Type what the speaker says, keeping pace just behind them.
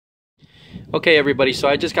Okay, everybody, so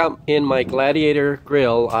I just got in my Gladiator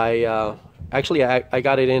grill. Actually I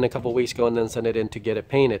got it in a couple weeks ago and then sent it in to get it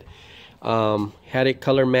painted. Had it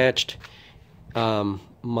color matched my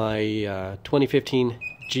 2015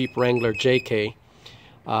 Jeep Wrangler JK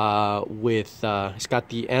it's got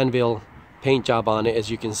the anvil paint job on it,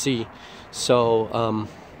 as you can see. So I'm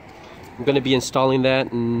going to be installing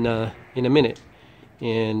that in a minute,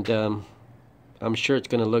 and I'm sure it's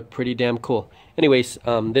going to look pretty damn cool. Anyways,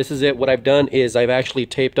 this is it. What I've done is I've actually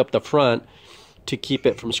taped up the front to keep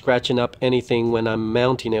it from scratching up anything when I'm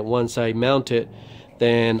mounting it. Once I mount it,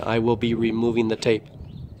 then I will be removing the tape.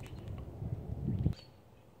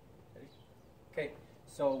 Okay,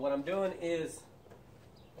 so what I'm doing is,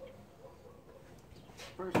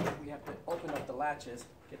 first we have to open up the latches.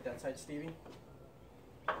 Get that side, Stevie.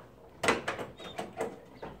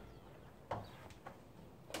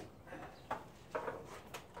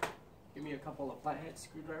 Give me a couple of flathead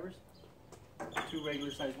screwdrivers, 2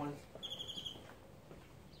 regular size ones.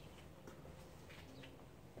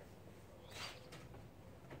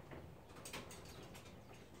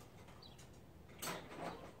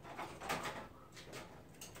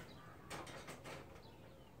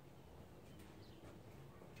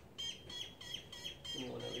 Give me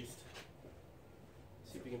one at least.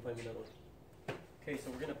 See if we can find another one. Okay,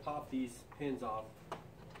 so we're going to pop these pins off.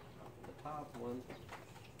 The top one.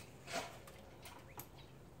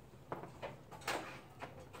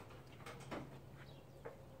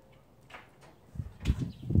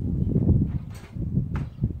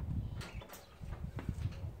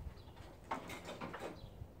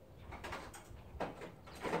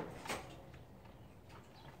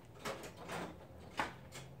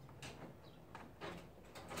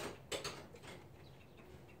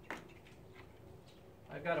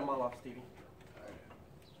 I've got them all off, Stevie.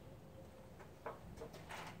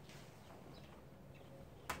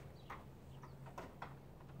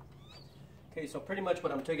 Okay, so pretty much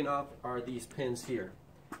what I'm taking off are these pins here.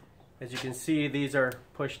 As you can see, these are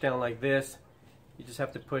pushed down like this. You just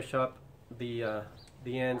have to push up the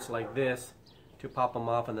ends like this to pop them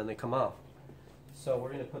off, and then they come off. So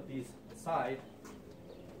we're going to put these aside.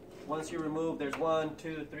 Once you remove, there's 1,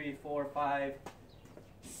 2, 3, 4, 5,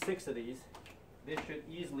 6 of these. This should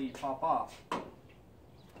easily pop off.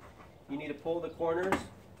 You need to pull the corners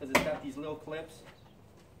because it's got these little clips.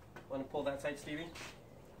 Want to pull that side, Stevie?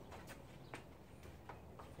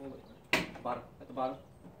 Pull it. Bottom, at the bottom,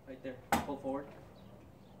 right there. Pull forward.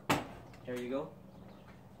 There you go.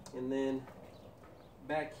 And then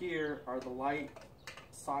back here are the light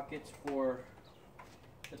sockets for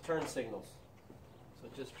the turn signals. So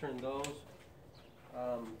just turn those.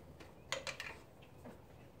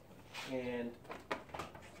 And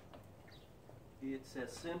it's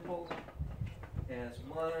as simple as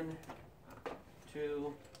 1,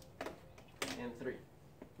 2, and 3.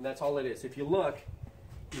 And that's all it is. If you look,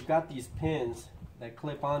 you've got these pins that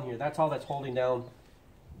clip on here. That's all that's holding down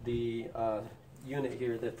the unit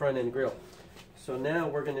here, the front end grill. So now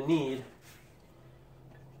we're going to need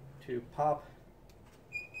to pop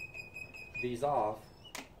these off.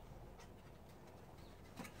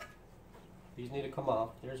 These need to come off.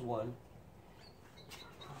 There's one.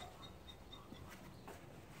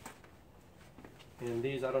 And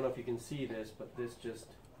these, I don't know if you can see this, but this just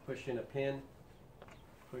push in a pin,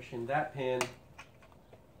 push in that pin,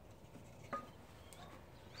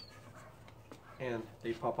 and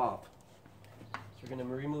they pop off. So we're going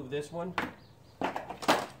to remove this one,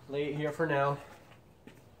 lay it here for now.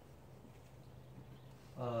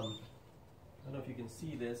 I don't know if you can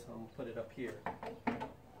see this. I'm going to put it up here.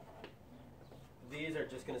 These are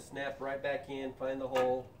just going to snap right back in, find the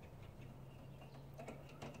hole.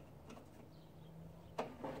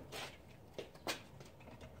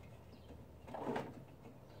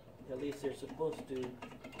 At least they're supposed to.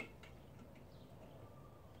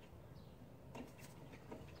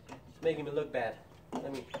 It's making me look bad.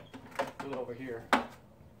 Let me do it over here.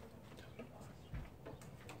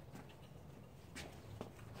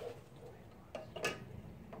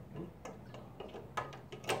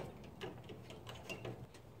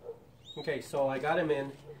 Okay, so I got them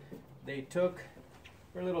in. They were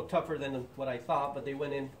a little tougher than what I thought, but they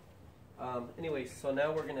went in. Anyway, so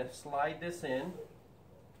now we're going to slide this in.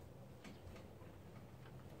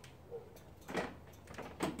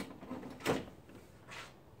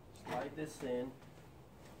 Slide this in.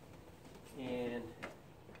 And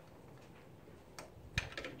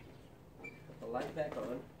put the light back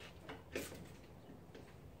on.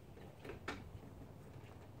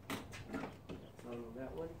 On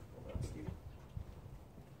that one.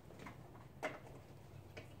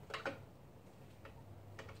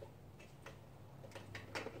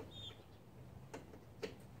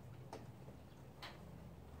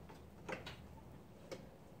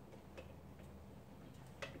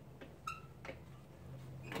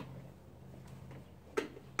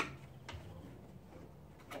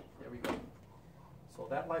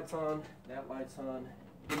 that light's on, that light's on.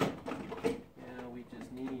 Now we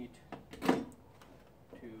just need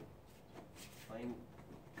to find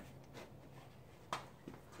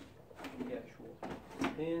the actual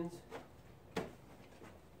pins.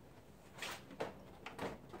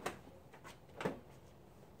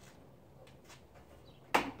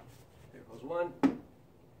 There goes one.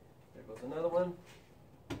 There goes another one.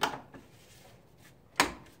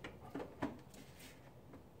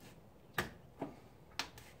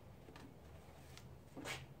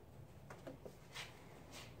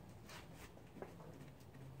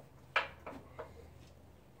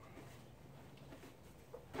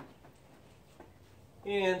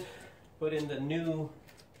 And put in the new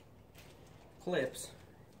clips.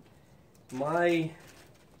 My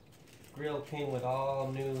grill came with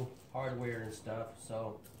all new hardware and stuff,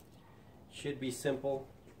 so should be simple.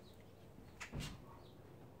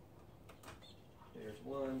 There's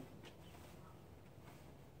one.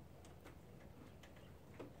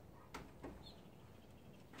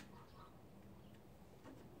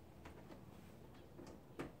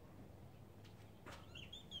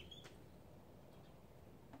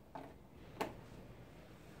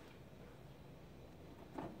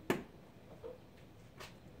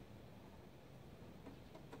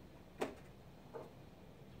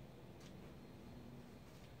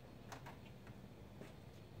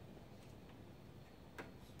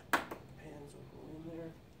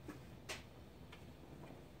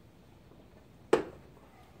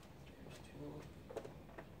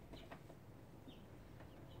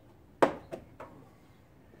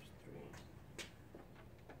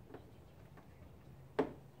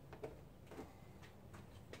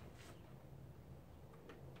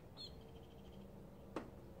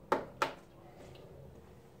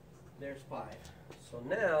 There's 5. So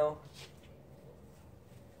now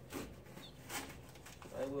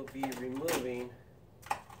I will be removing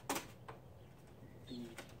the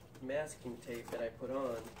masking tape that I put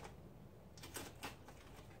on.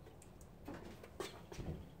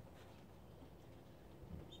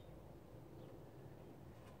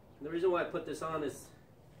 And the reason why I put this on is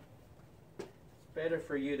it's better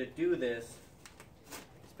for you to do this,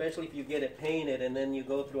 especially if you get it painted and then you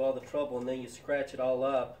go through all the trouble and then you scratch it all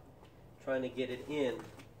up trying to get it in.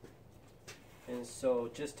 And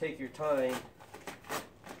so just take your time,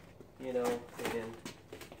 you know, and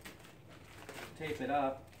tape it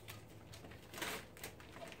up,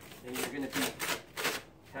 and you're going to be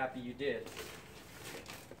happy you did.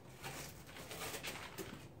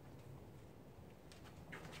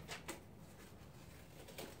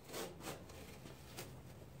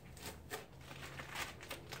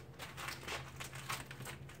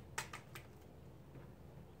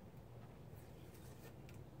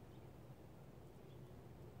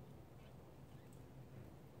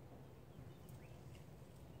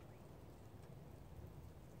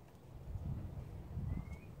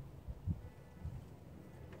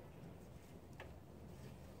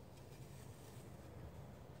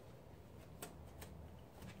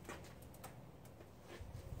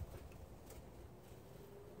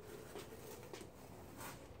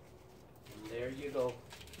 There you go.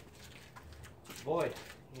 Boy,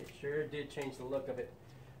 it sure did change the look of it.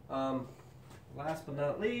 Last but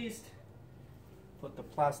not least, put the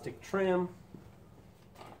plastic trim.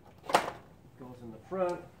 Goes in the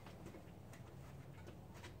front. And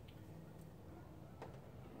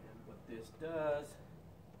what this does,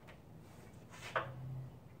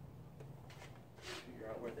 figure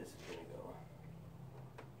out where this is going to go.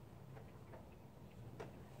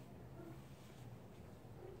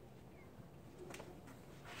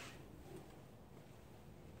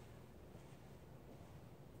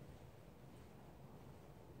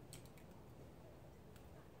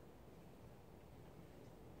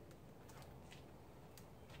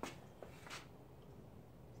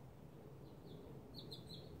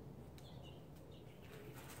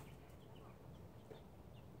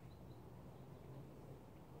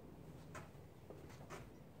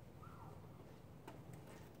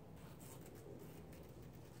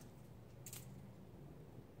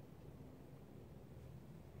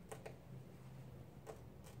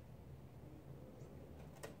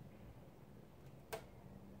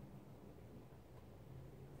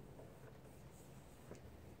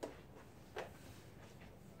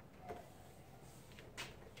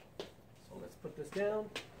 Put this down.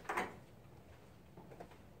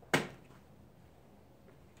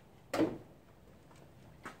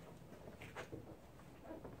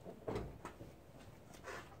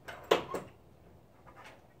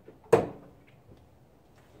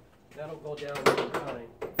 That'll go down over time.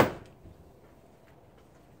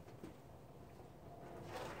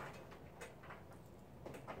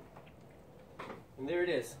 And there it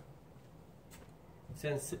is.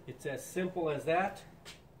 It's as simple as that.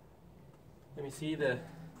 Let me see the...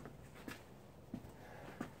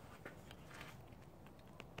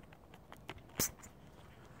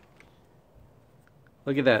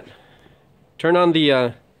 Look at that. Turn on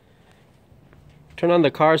the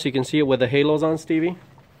car so you can see it with the halos on, Stevie.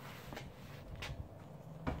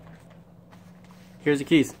 Here's the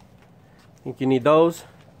keys. I think you need those.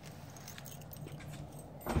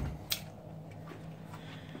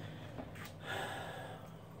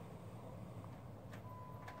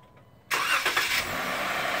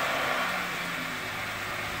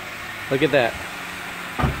 Look at that.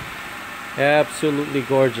 Absolutely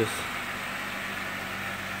gorgeous.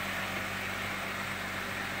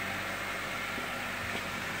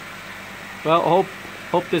 Well,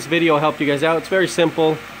 hope this video helped you guys out. It's very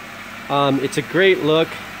simple. It's a great look.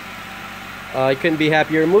 I couldn't be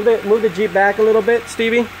happier. Move the Jeep back a little bit,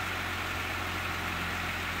 Stevie.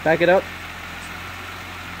 Back it up.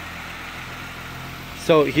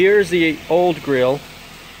 So here's the old grill,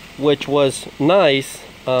 which was nice,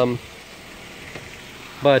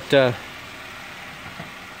 but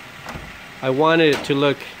I wanted it to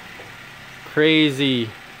look crazy,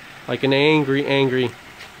 like an angry.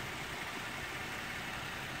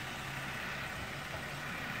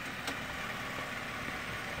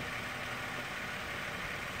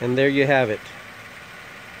 And there you have it.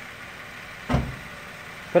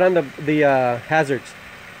 Put on the hazards.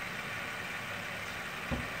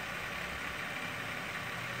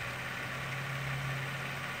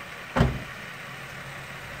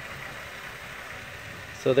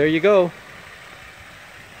 So there you go.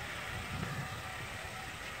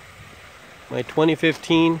 My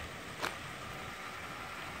 2015.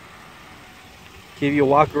 Give you a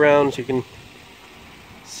walk around so you can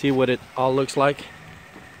see what it all looks like.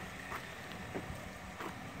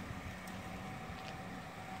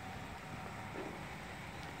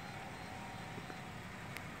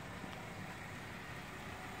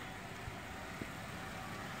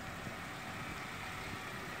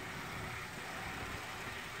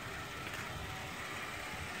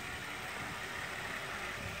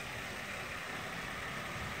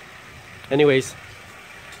 Anyways,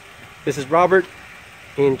 this is Robert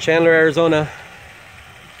in Chandler, Arizona.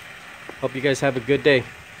 Hope you guys have a good day.